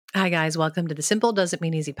Hi, guys. Welcome to the Simple Doesn't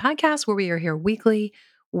Mean Easy podcast, where we are here weekly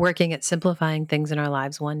working at simplifying things in our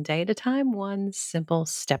lives one day at a time, one simple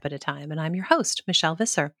step at a time. And I'm your host, Michelle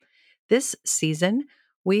Visser. This season,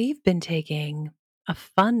 we've been taking a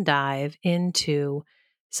fun dive into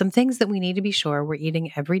some things that we need to be sure we're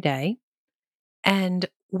eating every day and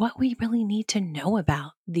what we really need to know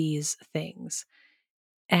about these things.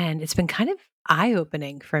 And it's been kind of eye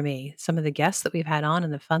opening for me, some of the guests that we've had on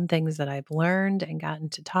and the fun things that I've learned and gotten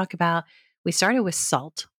to talk about. We started with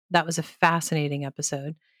salt. That was a fascinating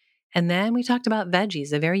episode. And then we talked about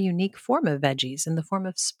veggies, a very unique form of veggies in the form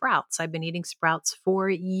of sprouts. I've been eating sprouts for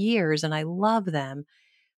years and I love them,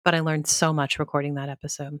 but I learned so much recording that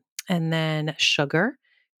episode. And then sugar,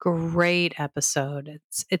 great episode.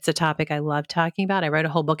 It's a topic I love talking about. I wrote a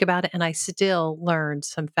whole book about it and I still learned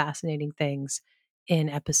some fascinating things in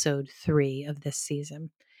episode 3 of this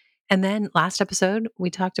season. And then last episode,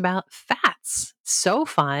 we talked about fats. So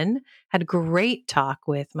fun. Had a great talk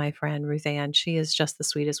with my friend Ruth Ann. She is just the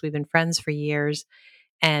sweetest. We've been friends for years.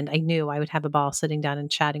 And I knew I would have a ball sitting down and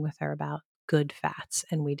chatting with her about good fats.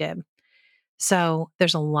 And we did. So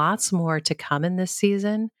there's lots more to come in this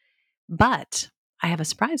season. But I have a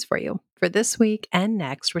surprise for you. For this week and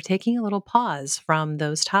next, we're taking a little pause from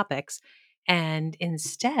those topics. And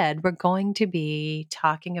instead, we're going to be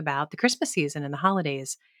talking about the Christmas season and the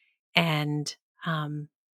holidays. And um,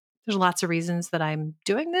 there's lots of reasons that I'm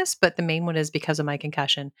doing this, but the main one is because of my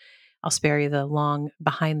concussion. I'll spare you the long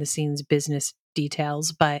behind the scenes business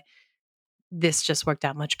details, but this just worked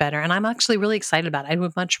out much better. And I'm actually really excited about it. I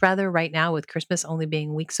would much rather, right now, with Christmas only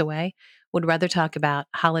being weeks away, would rather talk about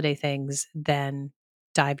holiday things than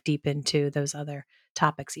dive deep into those other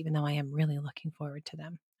topics, even though I am really looking forward to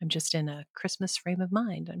them. I'm just in a Christmas frame of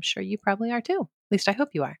mind. I'm sure you probably are too. At least I hope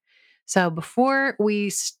you are. So before we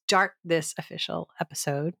start this official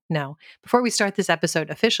episode, no, before we start this episode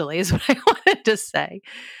officially, is what I wanted to say.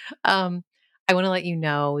 Um, I want to let you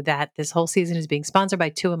know that this whole season is being sponsored by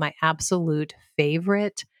two of my absolute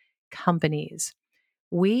favorite companies.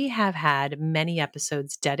 We have had many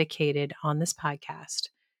episodes dedicated on this podcast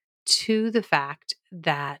to the fact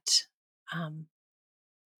that um,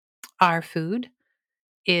 our food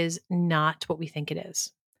is not what we think it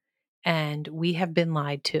is. And we have been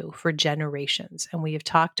lied to for generations. And we have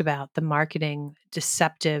talked about the marketing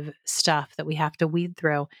deceptive stuff that we have to weed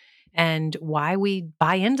through and why we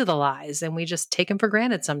buy into the lies and we just take them for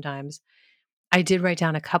granted sometimes. I did write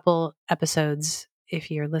down a couple episodes if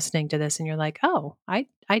you're listening to this and you're like, "Oh, I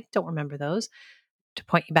don't remember those," to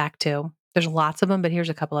point you back to. There's lots of them, but here's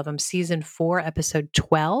a couple of them. Season 4, episode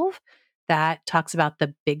 12, that talks about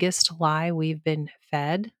the biggest lie we've been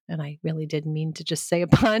fed, and I really didn't mean to just say a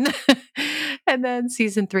pun. And then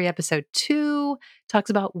season 3, episode 2 talks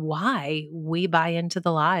about why we buy into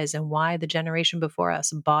the lies and why the generation before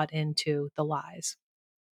us bought into the lies.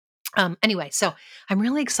 Anyway, so I'm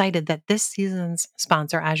really excited that this season's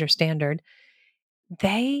sponsor, Azure Standard,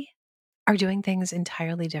 they are doing things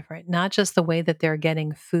entirely different. Not just the way that they're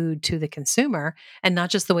getting food to the consumer, and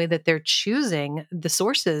not just the way that they're choosing the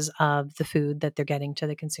sources of the food that they're getting to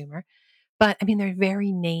the consumer, but I mean, their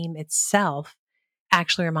very name itself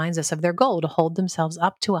actually reminds us of their goal to hold themselves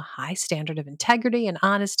up to a high standard of integrity and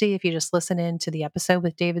honesty. If you just listen in to the episode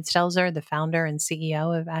with David Stelzer, the founder and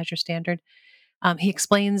CEO of Azure Standard, he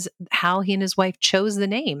explains how he and his wife chose the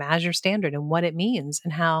name Azure Standard and what it means,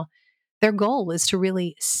 and how their goal is to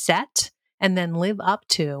really set and then live up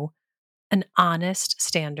to an honest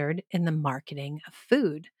standard in the marketing of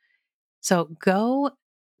food. So go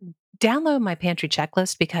download my pantry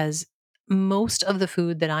checklist because most of the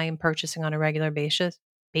food that I am purchasing on a regular basis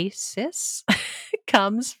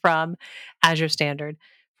comes from Azure Standard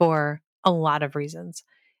for a lot of reasons.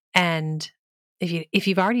 And if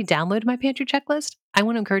you've already downloaded my pantry checklist, I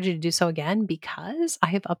want to encourage you to do so again because I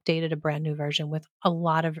have updated a brand new version with a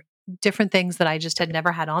lot of different things that I just had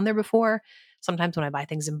never had on there before. Sometimes when I buy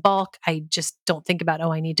things in bulk, I just don't think about,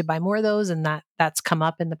 oh, I need to buy more of those, and that's come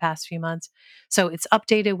up in the past few months. So it's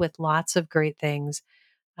updated with lots of great things.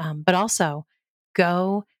 But also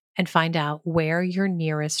go and find out where your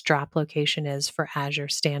nearest drop location is for Azure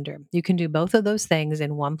Standard. You can do both of those things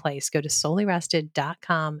in one place. Go to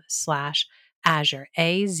soulyrested.com/Azure,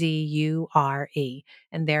 Azure.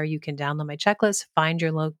 And there you can download my checklist, find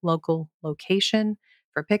your local location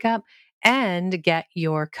for pickup, and get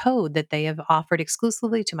your code that they have offered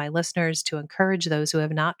exclusively to my listeners to encourage those who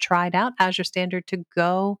have not tried out Azure Standard to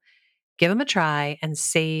go give them a try and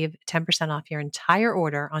save 10% off your entire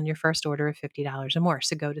order on your first order of $50 or more.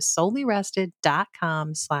 So go to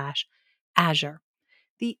soulyrested.com/Azure.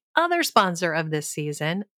 The other sponsor of this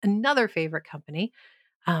season, another favorite company,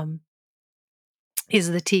 um, is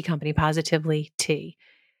the tea company Positively Tea.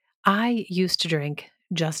 I used to drink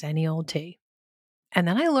just any old tea. And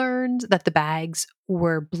then I learned that the bags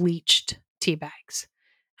were bleached tea bags.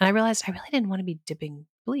 And I realized I really didn't want to be dipping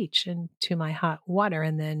bleach into my hot water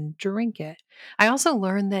and then drink it. I also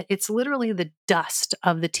learned that it's literally the dust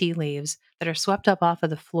of the tea leaves that are swept up off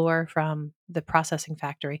of the floor from the processing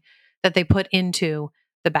factory that they put into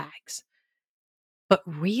the bags. But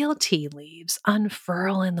real tea leaves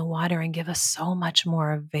unfurl in the water and give us so much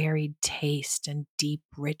more varied taste and deep,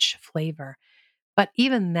 rich flavor. But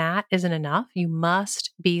even that isn't enough. You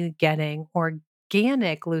must be getting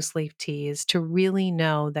organic loose leaf teas to really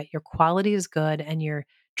know that your quality is good and you're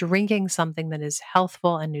drinking something that is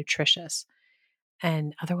healthful and nutritious.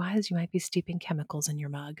 And otherwise, you might be steeping chemicals in your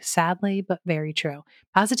mug. Sadly, but very true.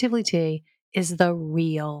 Positively Tea is the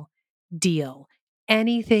real deal.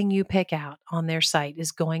 Anything you pick out on their site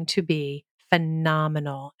is going to be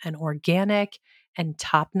phenomenal and organic and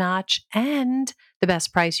top notch and the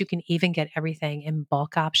best price. You can even get everything in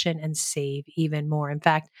bulk option and save even more. In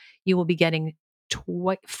fact, you will be getting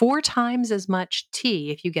 4 times as much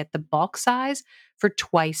tea if you get the bulk size for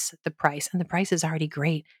twice the price. And the price is already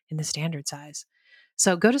great in the standard size.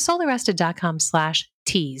 So go to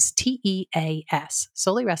soulyrested.com/teas, TEAS,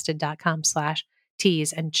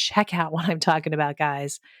 soulyrested.com/teas, and check out what I'm talking about,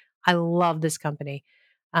 guys. I love this company.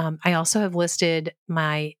 I also have listed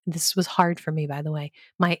this was hard for me, by the way,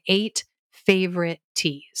 my 8 favorite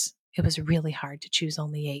teas. It was really hard to choose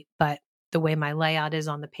only 8, but the way my layout is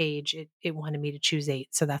on the page, it wanted me to choose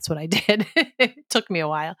 8. So that's what I did. It took me a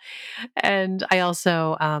while. And I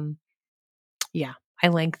also, yeah, I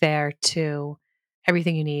link there to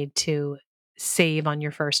everything you need to save on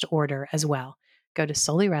your first order as well. Go to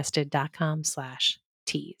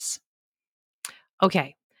soulyrested.com/teas.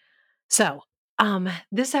 Okay. So,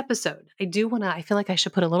 this episode, I feel like I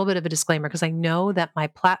should put a little bit of a disclaimer because I know that my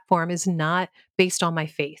platform is not based on my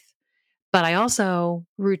faith. But I also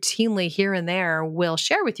routinely here and there will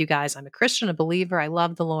share with you guys I'm a Christian, a believer, I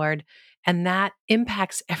love the Lord, and that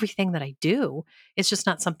impacts everything that I do. It's just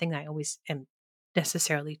not something I always am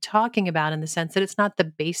necessarily talking about in the sense that it's not the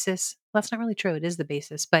basis. Well, that's not really true. It is the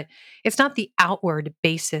basis, but it's not the outward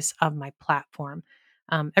basis of my platform.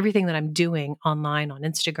 Everything that I'm doing online on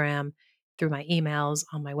Instagram, through my emails,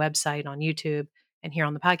 on my website, on YouTube, and here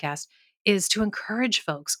on the podcast is to encourage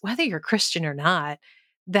folks, whether you're Christian or not,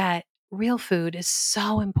 that real food is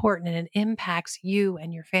so important and it impacts you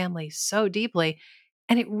and your family so deeply.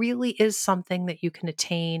 And it really is something that you can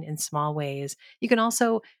attain in small ways. You can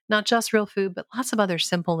also, not just real food, but lots of other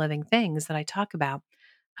simple living things that I talk about.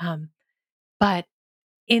 Um, but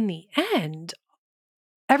in the end,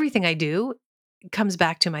 everything I do comes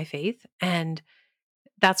back to my faith. And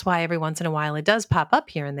that's why every once in a while it does pop up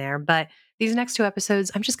here and there. But these next 2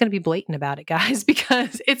 episodes, I'm just going to be blatant about it, guys,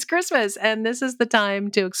 because it's Christmas and this is the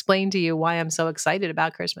time to explain to you why I'm so excited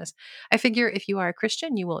about Christmas. I figure if you are a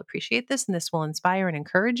Christian, you will appreciate this and this will inspire and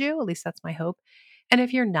encourage you. At least that's my hope. And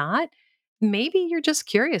if you're not, maybe you're just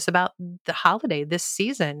curious about the holiday this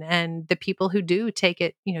season and the people who do take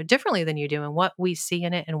it, differently than you do and what we see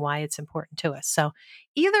in it and why it's important to us. So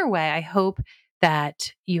either way, I hope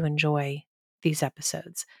that you enjoy these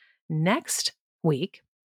episodes. Next week,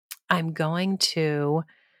 I'm going to,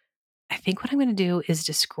 I think what I'm going to do is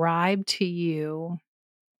describe to you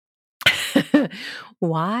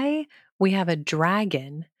why we have a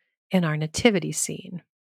dragon in our nativity scene.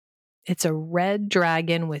 It's a red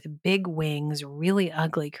dragon with big wings, really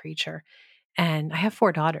ugly creature. And I have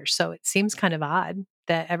 4 daughters, so it seems kind of odd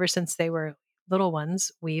that ever since they were little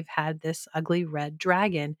ones, we've had this ugly red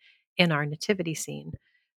dragon in our nativity scene.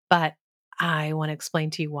 But I want to explain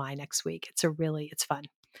to you why next week. It's fun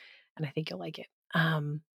and I think you'll like it.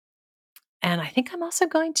 And I think I'm also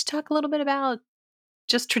going to talk a little bit about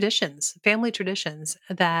just traditions, family traditions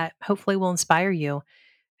that hopefully will inspire you.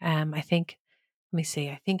 I think, let me see,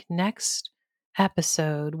 I think next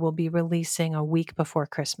episode will be releasing a week before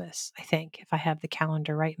Christmas, I think, if I have the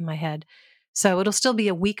calendar right in my head. So it'll still be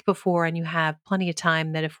a week before, and you have plenty of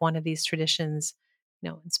time that if one of these traditions,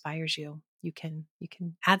 inspires you, you can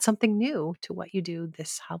add something new to what you do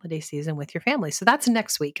this holiday season with your family. So that's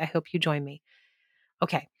next week. I hope you join me.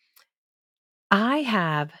 Okay. I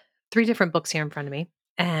have 3 different books here in front of me,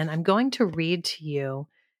 and I'm going to read to you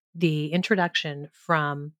the introduction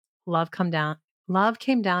from Love Come Down Love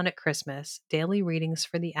Came Down at Christmas: Daily Readings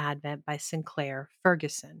for the Advent by Sinclair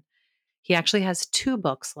Ferguson. He actually has 2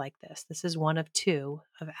 books like this. This is one of 2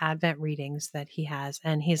 of Advent readings that he has,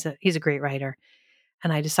 and he's a great writer.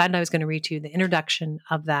 And I decided I was going to read to you the introduction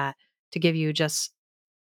of that to give you just,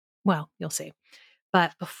 well, you'll see.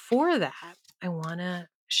 But before that, I want to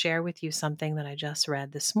share with you something that I just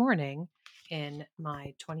read this morning in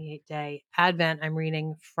my 28-day Advent. I'm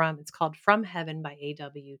reading it's called From Heaven by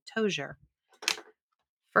A.W. Tozer.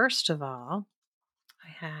 First of all,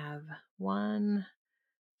 I have one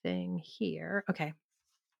thing here. Okay.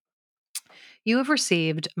 You have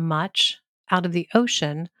received much out of the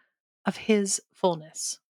ocean of his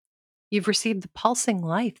fullness. You've received the pulsing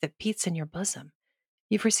life that beats in your bosom.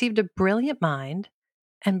 You've received a brilliant mind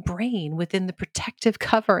and brain within the protective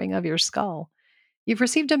covering of your skull. You've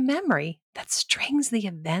received a memory that strings the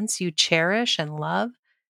events you cherish and love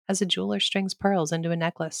as a jeweler strings pearls into a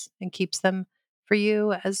necklace and keeps them for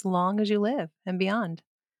you as long as you live and beyond.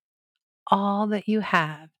 All that you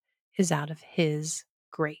have is out of his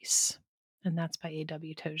grace. And that's by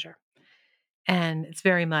A.W. Tozer. And it's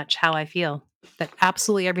very much how I feel that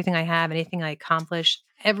absolutely everything I have, anything I accomplish,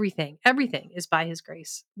 everything is by his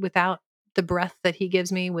grace. Without the breath that he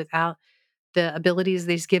gives me, without the abilities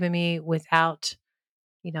that he's given me, without,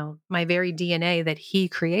 my very DNA that he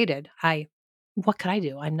created, what could I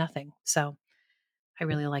do? I'm nothing. So I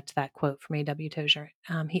really liked that quote from A.W. Tozer.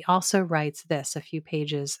 He also writes this a few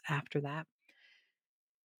pages after that.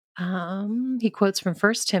 He quotes from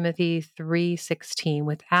 1 Timothy 3:16,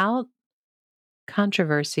 without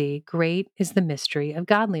controversy, great is the mystery of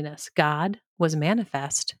godliness. God was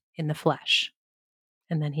manifest in the flesh.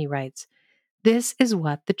 And then he writes, this is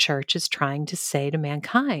what the church is trying to say to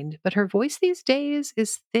mankind, but her voice these days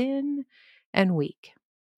is thin and weak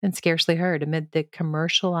and scarcely heard amid the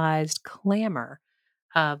commercialized clamor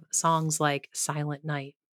of songs like Silent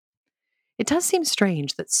Night. It does seem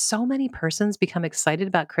strange that so many persons become excited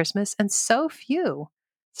about Christmas and so few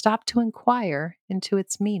stop to inquire into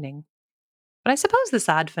its meaning. But I suppose this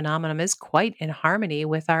odd phenomenon is quite in harmony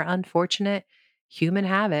with our unfortunate human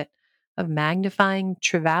habit of magnifying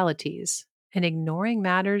trivialities and ignoring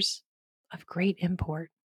matters of great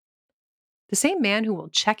import. The same man who will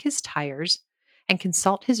check his tires and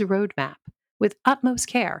consult his roadmap with utmost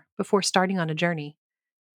care before starting on a journey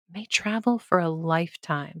may travel for a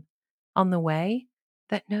lifetime on the way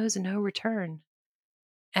that knows no return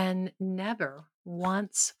and never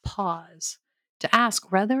once pause to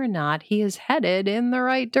ask whether or not he is headed in the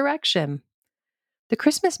right direction. The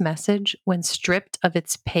Christmas message, when stripped of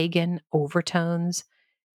its pagan overtones,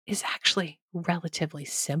 is actually relatively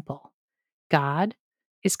simple. God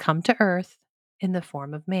is come to earth in the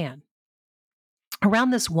form of man. Around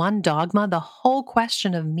this one dogma, the whole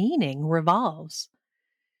question of meaning revolves.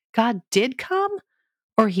 God did come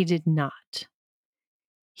or he did not.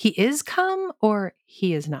 He is come or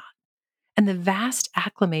he is not. And the vast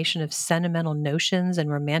acclamation of sentimental notions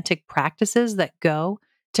and romantic practices that go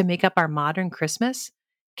to make up our modern Christmas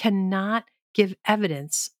cannot give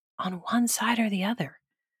evidence on one side or the other.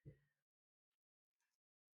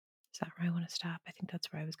 Is that where I want to stop? I think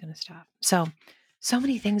that's where I was going to stop. So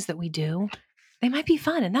many things that we do, they might be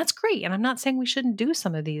fun and that's great. And I'm not saying we shouldn't do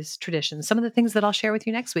some of these traditions. Some of the things that I'll share with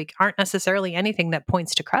you next week aren't necessarily anything that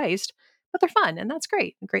points to Christ, but they're fun and that's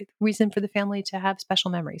great. A great reason for the family to have special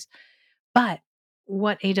memories. But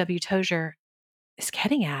what A.W. Tozer is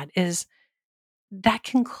getting at is that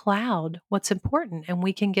can cloud what's important. And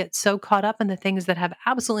we can get so caught up in the things that have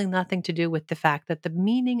absolutely nothing to do with the fact that the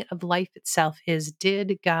meaning of life itself is,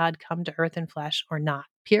 did God come to earth in flesh or not?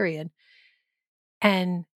 Period.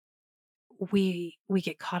 And we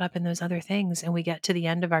get caught up in those other things and we get to the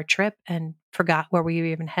end of our trip and forgot where we were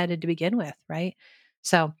even headed to begin with, right?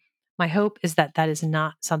 So my hope is that that is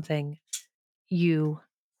not something you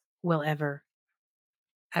will ever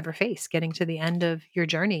face, getting to the end of your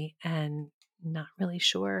journey and not really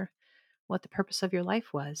sure what the purpose of your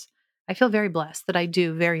life was. I feel very blessed that I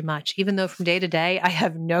do very much, even though from day to day, I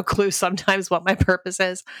have no clue sometimes what my purpose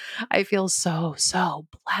is. I feel so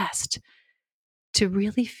blessed to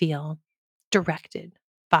really feel directed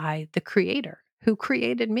by the creator who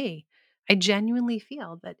created me. I genuinely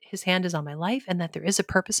feel that his hand is on my life and that there is a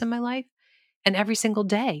purpose in my life. And every single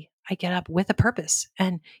day I get up with a purpose.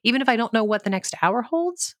 And even if I don't know what the next hour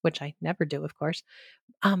holds, which I never do, of course,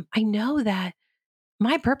 I know that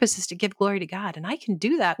my purpose is to give glory to God. And I can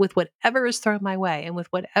do that with whatever is thrown my way and with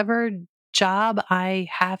whatever job I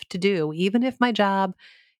have to do, even if my job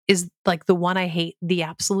is like the one I hate the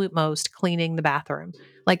absolute most, cleaning the bathroom.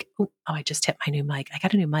 Like, I just hit my new mic. I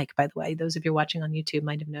got a new mic, by the way. Those of you watching on YouTube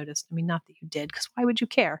might have noticed. I mean, not that you did, because why would you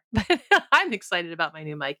care? But I'm excited about my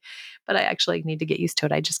new mic, but I actually need to get used to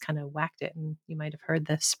it. I just kind of whacked it, and you might have heard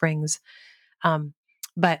the springs.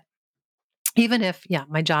 But even if, yeah,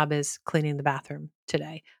 my job is cleaning the bathroom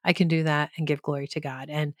today, I can do that and give glory to God.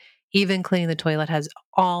 And even cleaning the toilet has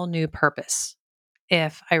all new purpose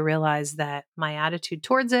if I realize that my attitude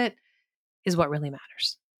towards it is what really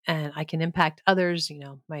matters. And I can impact others,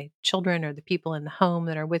 my children or the people in the home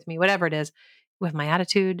that are with me, whatever it is, with my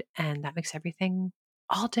attitude. And that makes everything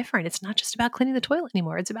all different. It's not just about cleaning the toilet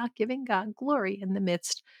anymore. It's about giving God glory in the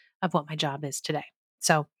midst of what my job is today.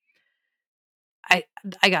 So I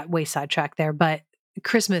I got way sidetracked there, but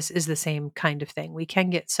Christmas is the same kind of thing. We can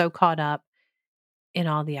get so caught up in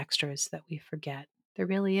all the extras that we forget. There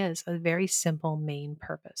really is a very simple main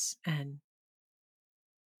purpose, and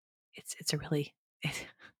it's a really I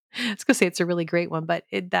was gonna say it's a really great one, but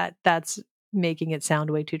that's making it sound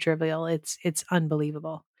way too trivial. It's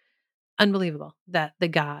unbelievable. Unbelievable that the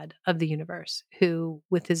God of the universe, who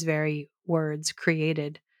with his very words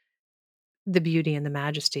created the beauty and the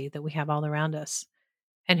majesty that we have all around us,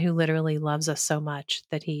 and who literally loves us so much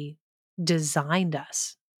that he designed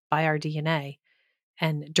us by our DNA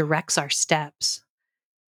and directs our steps,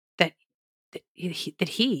 that that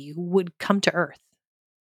he would come to earth,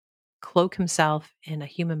 cloak himself in a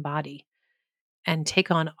human body, and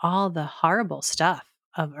take on all the horrible stuff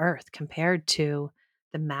of earth compared to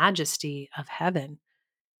the majesty of heaven,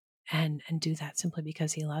 and do that simply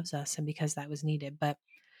because he loves us and because that was needed. But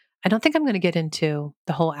I don't think I'm going to get into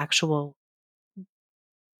the whole actual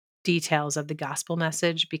details of the gospel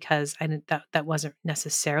message, because I didn't, that wasn't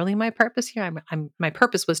necessarily my purpose here. My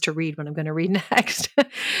purpose was to read what I'm going to read next.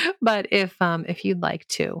 But if you'd like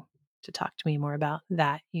to talk to me more about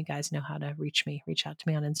that, you guys know how to reach me. Reach out to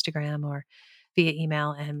me on Instagram or via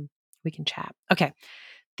email, and we can chat. Okay,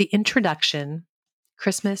 the introduction.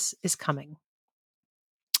 Christmas is coming.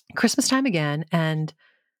 Christmas time again, and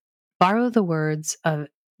borrow the words of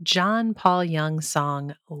John Paul Young's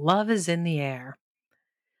song, "Love is in the Air."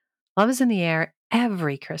 Love is in the air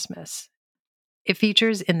every Christmas. It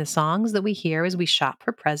features in the songs that we hear as we shop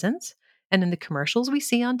for presents and in the commercials we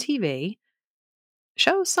see on TV.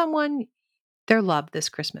 Show someone their love this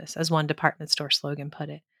Christmas, as one department store slogan put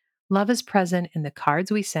it. Love is present in the cards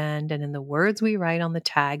we send and in the words we write on the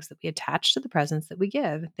tags that we attach to the presents that we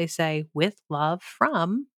give. They say, "With love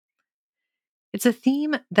from." It's a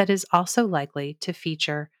theme that is also likely to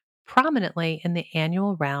feature prominently in the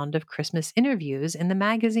annual round of Christmas interviews in the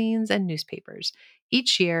magazines and newspapers.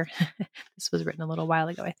 Each year, this was written a little while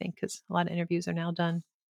ago, I think, because a lot of interviews are now done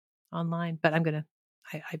online. But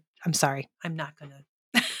I'm sorry, I'm not gonna.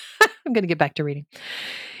 I'm gonna get back to reading.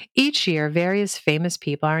 Each year, various famous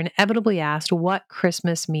people are inevitably asked what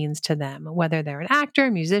Christmas means to them. Whether they're an actor,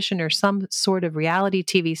 musician, or some sort of reality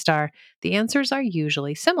TV star, the answers are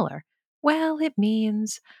usually similar. Well, it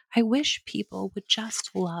means I wish people would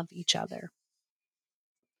just love each other.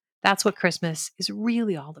 That's what Christmas is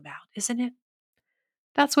really all about, isn't it?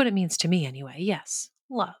 That's what it means to me, anyway. Yes,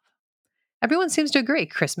 love. Everyone seems to agree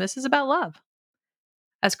Christmas is about love.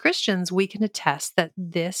 As Christians, we can attest that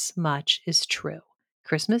this much is true.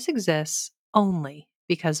 Christmas exists only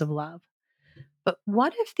because of love. But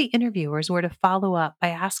what if the interviewers were to follow up by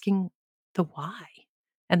asking the why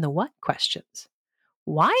and the what questions?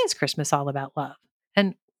 Why is Christmas all about love?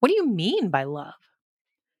 And what do you mean by love?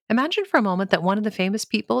 Imagine for a moment that one of the famous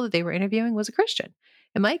people that they were interviewing was a Christian.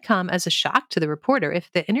 It might come as a shock to the reporter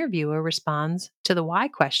if the interviewer responds to the why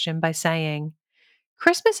question by saying,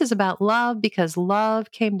 "Christmas is about love because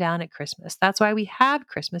love came down at Christmas. That's why we have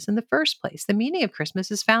Christmas in the first place. The meaning of Christmas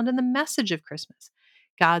is found in the message of Christmas.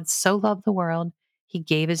 God so loved the world, he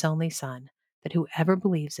gave his only son, that whoever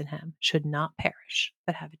believes in him should not perish,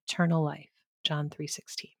 but have eternal life." John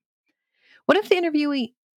 3:16. What if the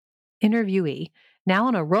interviewee, now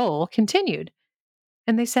on a roll, continued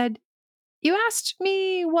and they said, "You asked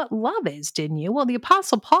me what love is, didn't you? Well, the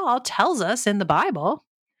apostle Paul tells us in the Bible."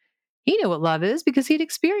 He knew what love is because he'd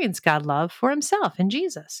experienced God love for himself in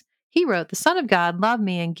Jesus. He wrote, "The Son of God loved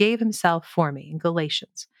me and gave himself for me," in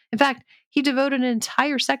Galatians. In fact, he devoted an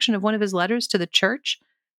entire section of one of his letters to the church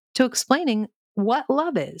to explaining what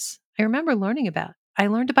love is. I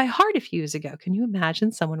learned it by heart a few years ago. Can you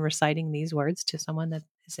imagine someone reciting these words to someone that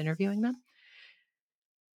is interviewing them?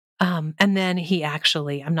 And then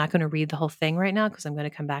I'm not going to read the whole thing right now because I'm going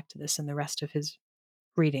to come back to this in the rest of his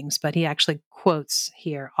readings, but he actually quotes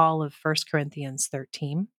here all of 1 Corinthians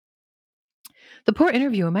 13. The poor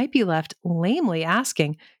interviewer might be left lamely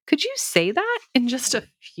asking, "Could you say that in just a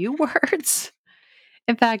few words?"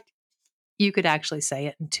 In fact, you could actually say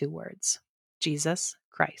it in 2 words: Jesus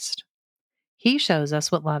Christ. He shows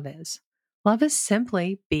us what love is. Love is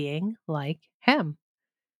simply being like him.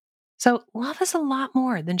 So, love is a lot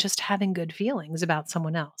more than just having good feelings about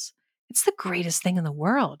someone else. It's the greatest thing in the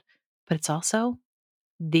world, but it's also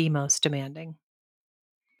the most demanding.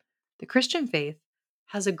 The Christian faith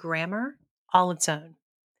has a grammar all its own.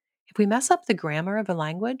 If we mess up the grammar of a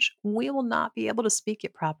language, we will not be able to speak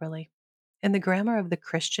it properly. In the grammar of the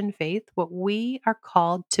Christian faith, what we are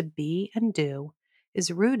called to be and do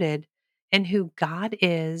is rooted in who God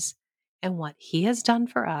is and what he has done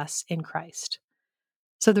for us in Christ.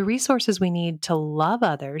 So the resources we need to love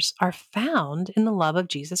others are found in the love of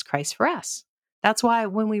Jesus Christ for us. That's why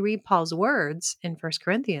when we read Paul's words in First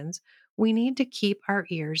Corinthians, we need to keep our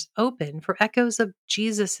ears open for echoes of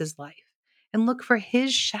Jesus's life and look for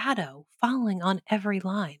his shadow falling on every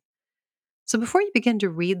line. So before you begin to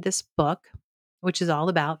read this book, which is all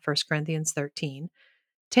about First Corinthians 13,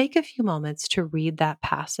 take a few moments to read that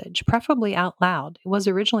passage, preferably out loud. It was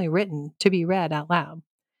originally written to be read out loud.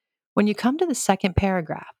 When you come to the second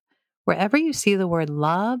paragraph, wherever you see the word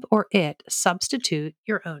love or it, substitute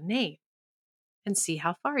your own name and see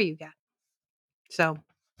how far you get. So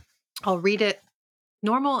I'll read it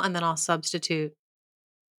normal and then I'll substitute.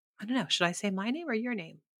 I don't know. Should I say my name or your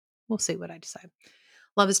name? We'll see what I decide.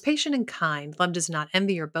 Love is patient and kind. Love does not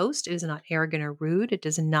envy or boast. It is not arrogant or rude. It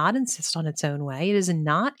does not insist on its own way. It is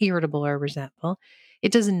not irritable or resentful.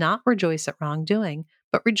 It does not rejoice at wrongdoing,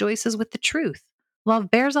 but rejoices with the truth.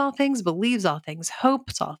 Love bears all things, believes all things,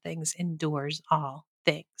 hopes all things, endures all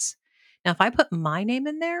things. Now, if I put my name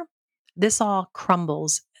in there, this all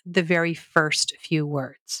crumbles the very first few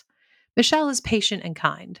words. Michelle is patient and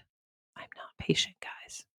kind. I'm not patient,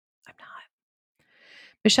 guys. I'm not.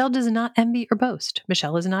 Michelle does not envy or boast.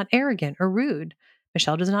 Michelle is not arrogant or rude.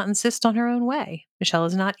 Michelle does not insist on her own way. Michelle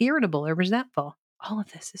is not irritable or resentful. All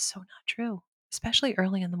of this is so not true, especially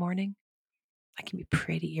early in the morning. I can be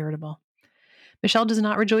pretty irritable. Michelle does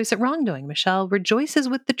not rejoice at wrongdoing. Michelle rejoices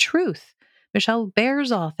with the truth. Michelle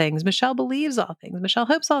bears all things. Michelle believes all things. Michelle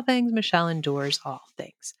hopes all things. Michelle endures all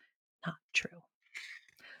things. Not true.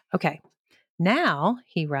 Okay. Now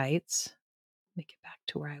he writes, let me get back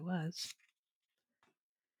to where I was.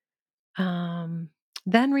 Um,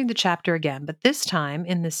 then read the chapter again, but this time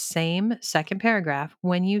in the same second paragraph,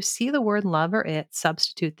 when you see the word love or it,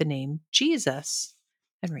 substitute the name Jesus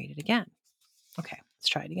and read it again. Okay, let's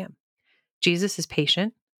try it again. Jesus is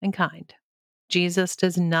patient and kind. Jesus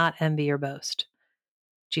does not envy or boast.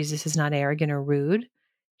 Jesus is not arrogant or rude.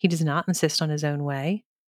 He does not insist on his own way.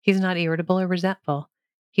 He's not irritable or resentful.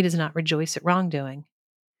 He does not rejoice at wrongdoing.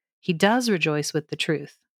 He does rejoice with the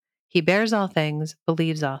truth. He bears all things,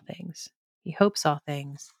 believes all things. He hopes all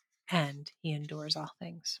things, and he endures all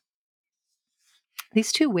things.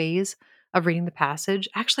 These two ways of reading the passage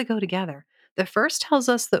actually go together. The first tells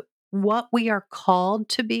us that what we are called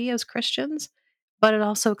to be as Christians, but it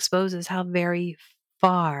also exposes how very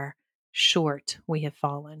far short we have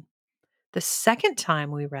fallen. The second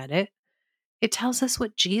time we read it, it tells us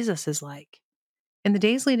what Jesus is like. In the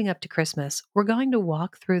days leading up to Christmas, we're going to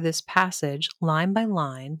walk through this passage line by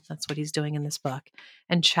line. That's what he's doing in this book,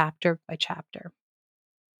 and chapter by chapter.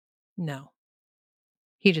 No,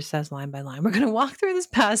 he just says line by line. We're going to walk through this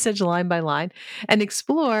passage line by line and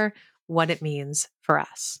explore what it means for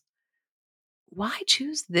us. Why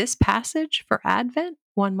choose this passage for Advent?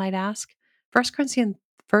 One might ask. First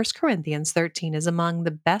Corinthians 13 is among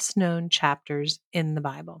the best known chapters in the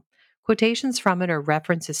Bible. Quotations from it or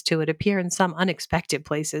references to it appear in some unexpected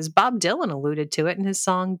places. Bob Dylan alluded to it in his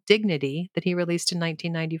song Dignity that he released in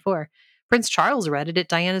 1994. Prince Charles read it at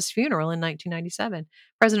Diana's funeral in 1997.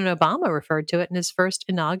 President Obama referred to it in his first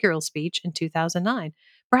inaugural speech in 2009.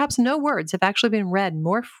 Perhaps no words have actually been read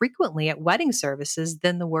more frequently at wedding services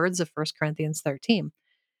than the words of First Corinthians 13.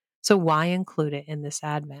 So, why include it in this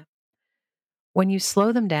Advent? When you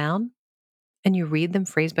slow them down and you read them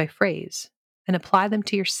phrase by phrase and apply them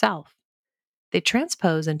to yourself, they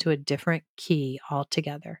transpose into a different key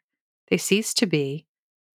altogether. They cease to be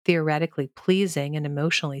theoretically pleasing and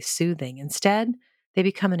emotionally soothing. Instead, they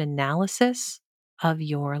become an analysis of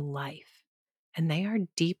your life, and they are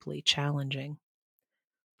deeply challenging.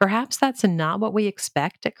 Perhaps that's not what we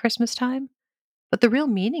expect at Christmas time, but the real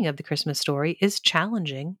meaning of the Christmas story is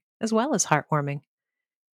challenging as well as heartwarming.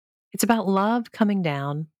 It's about love coming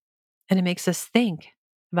down, and it makes us think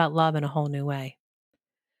about love in a whole new way.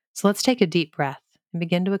 So let's take a deep breath and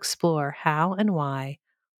begin to explore how and why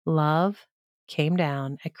love came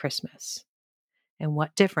down at Christmas and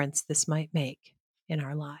what difference this might make in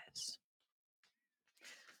our lives.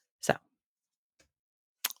 So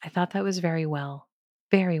I thought that was very well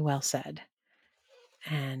said.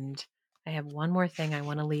 And I have one more thing I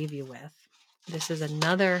want to leave you with. This is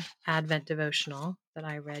another Advent devotional that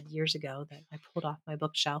I read years ago that I pulled off my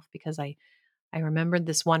bookshelf because I remembered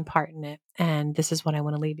this one part in it. And this is what I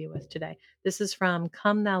want to leave you with today. This is from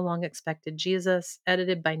Come Thou Long Expected Jesus,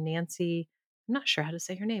 edited by Nancy. I'm not sure how to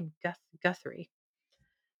say her name, Guthrie.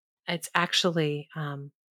 It's actually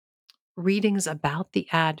readings about the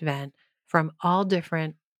Advent from all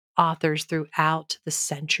different authors throughout the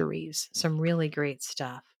centuries. Some really great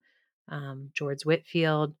stuff. George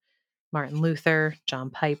Whitfield, Martin Luther, John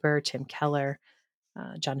Piper, Tim Keller,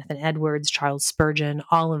 Jonathan Edwards, Charles Spurgeon,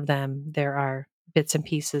 all of them. There are bits and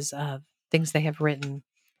pieces of things they have written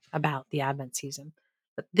about the Advent season.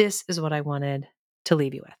 But this is what I wanted to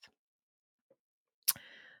leave you with.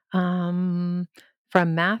 From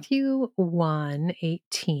Matthew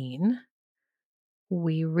 1:18,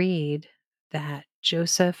 we read that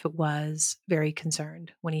Joseph was very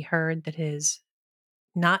concerned when he heard that his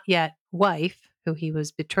not yet wife, who he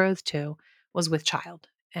was betrothed to, was with child.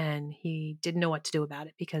 And he didn't know what to do about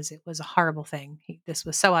it because it was a horrible thing. This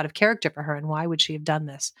was so out of character for her. And why would she have done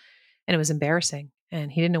this? And it was embarrassing.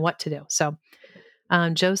 And he didn't know what to do. So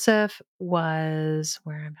Joseph was,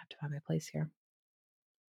 where I have to find my place here.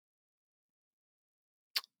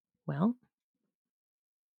 Well,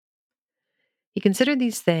 he considered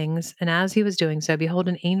these things, and as he was doing so, behold,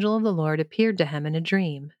 an angel of the Lord appeared to him in a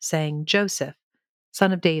dream, saying, Joseph,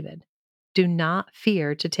 son of David, do not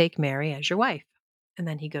fear to take Mary as your wife. And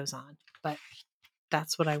then he goes on. But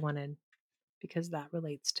that's what I wanted, because that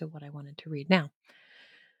relates to what I wanted to read now.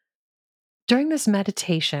 During this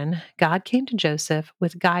meditation, God came to Joseph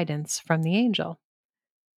with guidance from the angel.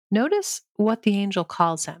 Notice what the angel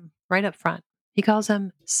calls him right up front. He calls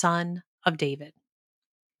him son of David.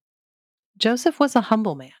 Joseph was a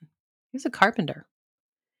humble man. He was a carpenter.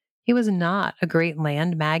 He was not a great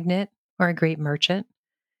land magnate or a great merchant.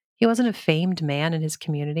 He wasn't a famed man in his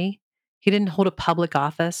community. He didn't hold a public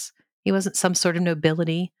office. He wasn't some sort of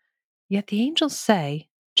nobility. Yet the angels say,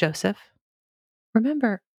 Joseph,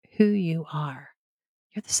 remember who you are.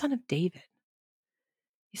 You're the son of David.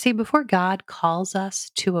 You see, before God calls us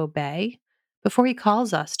to obey, before he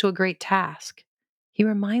calls us to a great task, he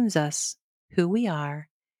reminds us who we are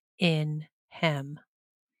in him.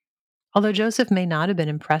 Although Joseph may not have been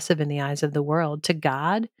impressive in the eyes of the world, to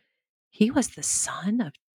God, he was the son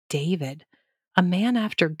of David, a man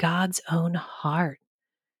after God's own heart.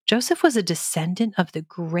 Joseph was a descendant of the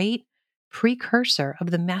great precursor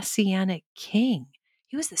of the Messianic king.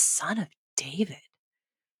 He was the son of David.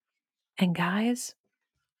 And guys,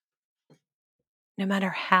 no matter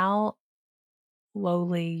how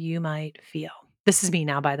lowly you might feel, this is me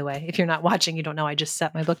now, by the way. If you're not watching, you don't know I just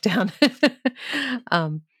set my book down.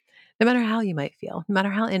 um, no matter how you might feel, no matter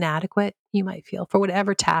how inadequate you might feel for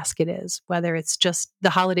whatever task it is, whether it's just the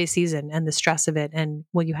holiday season and the stress of it, and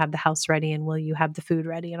will you have the house ready and will you have the food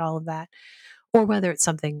ready and all of that, or whether it's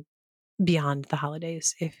something beyond the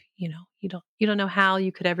holidays, if you don't know how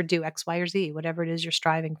you could ever do X, Y, or Z, whatever it is you're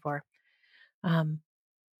striving for. Um,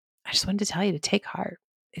 I just wanted to tell you to take heart.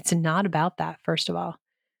 It's not about that, first of all,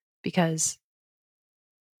 because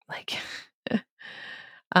like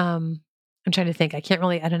I'm trying to think. I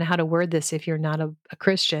don't know how to word this if you're not a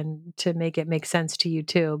Christian to make it make sense to you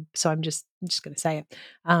too. So I'm just gonna say it.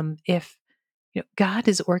 If God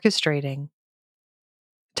is orchestrating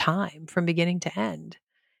time from beginning to end,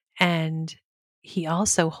 and he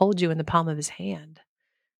also holds you in the palm of his hand.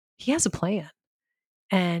 He has a plan.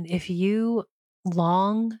 And if you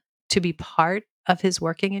long to be part of his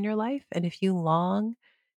working in your life, and if you long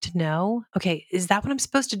to know, okay, is that what I'm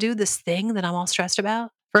supposed to do? This thing that I'm all stressed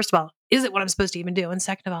about? First of all, is it what I'm supposed to even do? And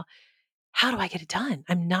second of all, how do I get it done?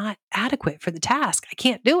 I'm not adequate for the task. I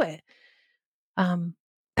can't do it. Um,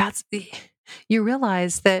 that's you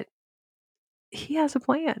realize that he has a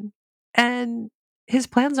plan, and his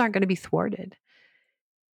plans aren't going to be thwarted.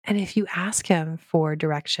 And if you ask him for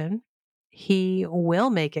direction, he will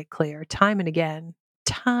make it clear time and again.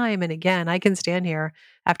 Time and again. I can stand here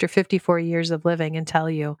after 54 years of living and tell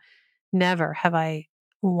you, never have I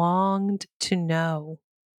longed to know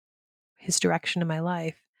his direction in my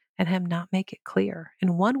life and him not make it clear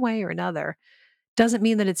in one way or another. Doesn't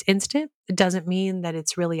mean that it's instant. It doesn't mean that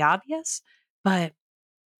it's really obvious, but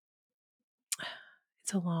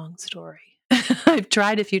it's a long story. I've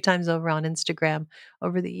tried a few times over on Instagram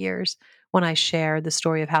over the years when I share the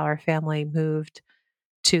story of how our family moved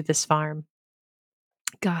to this farm.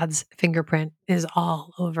 God's fingerprint is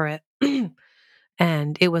all over it.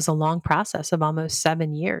 And it was a long process of almost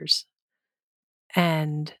 7 years.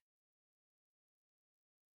 And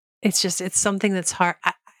it's something that's hard.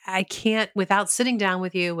 I can't, without sitting down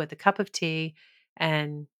with you with a cup of tea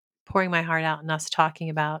and pouring my heart out and us talking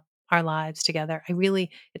about our lives together.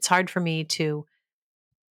 It's hard for me to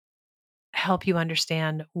help you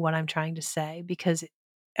understand what I'm trying to say, because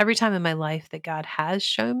every time in my life that God has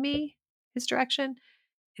shown me his direction,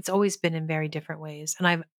 it's always been in very different ways. And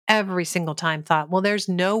I've every single time thought, well, there's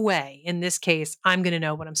no way in this case I'm going to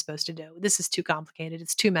know what I'm supposed to do. This is too complicated.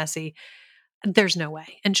 It's too messy. There's no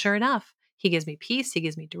way. And sure enough, He gives me peace. He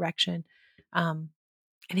gives me direction. Um,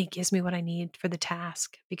 and he gives me what I need for the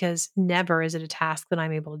task because never is it a task that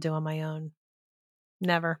I'm able to do on my own.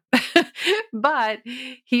 Never. But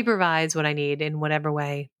he provides what I need in whatever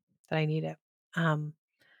way that I need it. Um,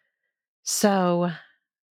 so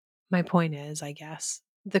my point is, I guess,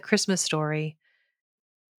 the Christmas story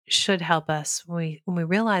should help us when we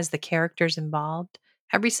realize the characters involved,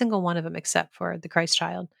 every single one of them except for the Christ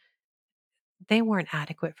child, they weren't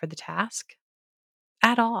adequate for the task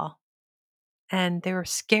at all. And they were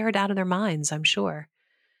scared out of their minds, I'm sure.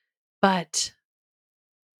 But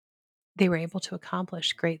they were able to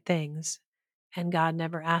accomplish great things. And God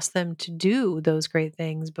never asked them to do those great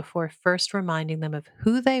things before first reminding them of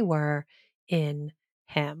who they were in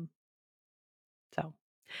Him. So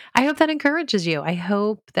I hope that encourages you. I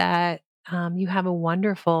hope that you have a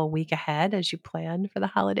wonderful week ahead as you plan for the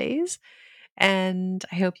holidays. And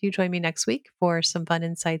I hope you join me next week for some fun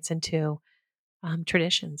insights into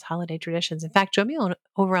traditions, holiday traditions. In fact, join me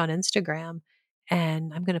over on Instagram,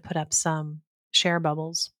 and I'm going to put up some share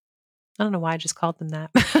bubbles. I don't know why I just called them that.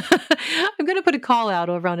 I'm going to put a call out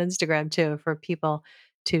over on Instagram too for people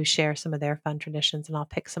to share some of their fun traditions, and I'll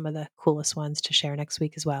pick some of the coolest ones to share next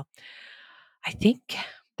week as well. I think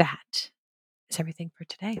that is everything for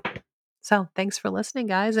today. So thanks for listening,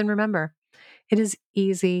 guys. And remember, it is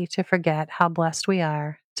easy to forget how blessed we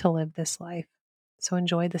are to live this life. So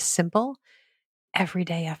enjoy the simple,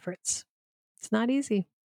 everyday efforts. It's not easy,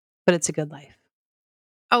 but it's a good life.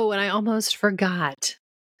 Oh, and I almost forgot.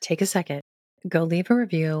 Take a second. Go leave a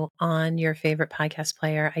review on your favorite podcast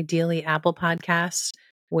player. Ideally, Apple Podcasts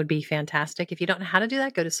would be fantastic. If you don't know how to do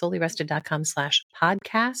that, go to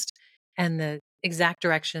soulyrested.com/podcast. And the exact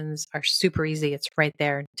directions are super easy. It's right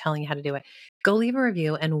there telling you how to do it. Go leave a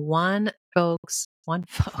review. And one of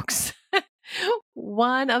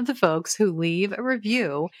the folks who leave a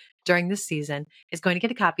review during this season is going to get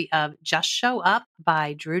a copy of Just Show Up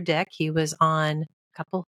by Drew Dick. He was on a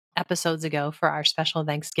couple episodes ago for our special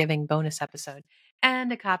Thanksgiving bonus episode,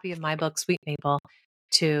 and a copy of my book, Sweet Maple,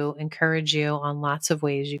 to encourage you on lots of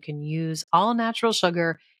ways you can use all natural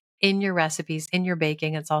sugar in your recipes, in your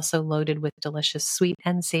baking. It's also loaded with delicious sweet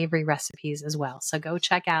and savory recipes as well. So go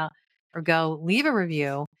check out or go leave a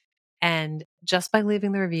review. And just by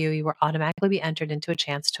leaving the review, you will automatically be entered into a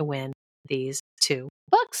chance to win these 2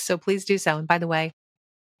 books. So please do so. And by the way,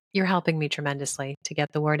 you're helping me tremendously to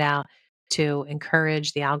get the word out, to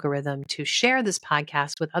encourage the algorithm to share this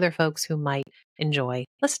podcast with other folks who might enjoy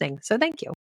listening. So thank you.